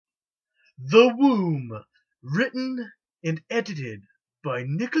The Womb, written and edited by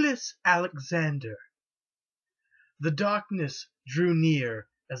Nicholas Alexander. The darkness drew near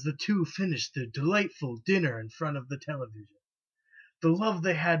as the two finished their delightful dinner in front of the television. The love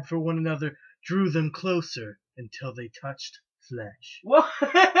they had for one another drew them closer until they touched flesh. What?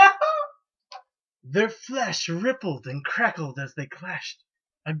 Their flesh rippled and crackled as they clashed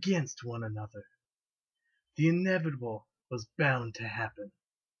against one another. The inevitable was bound to happen.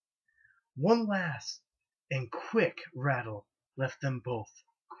 One last and quick rattle left them both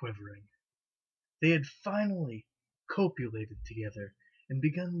quivering. They had finally copulated together and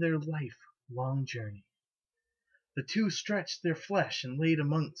begun their life-long journey. The two stretched their flesh and laid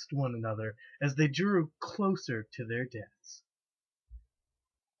amongst one another as they drew closer to their deaths.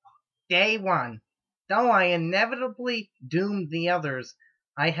 Day 1. Though I inevitably doomed the others,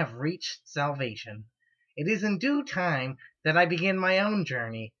 I have reached salvation. It is in due time that I begin my own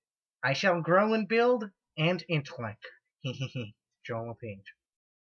journey. I shall grow in build and intellect. Joel Page.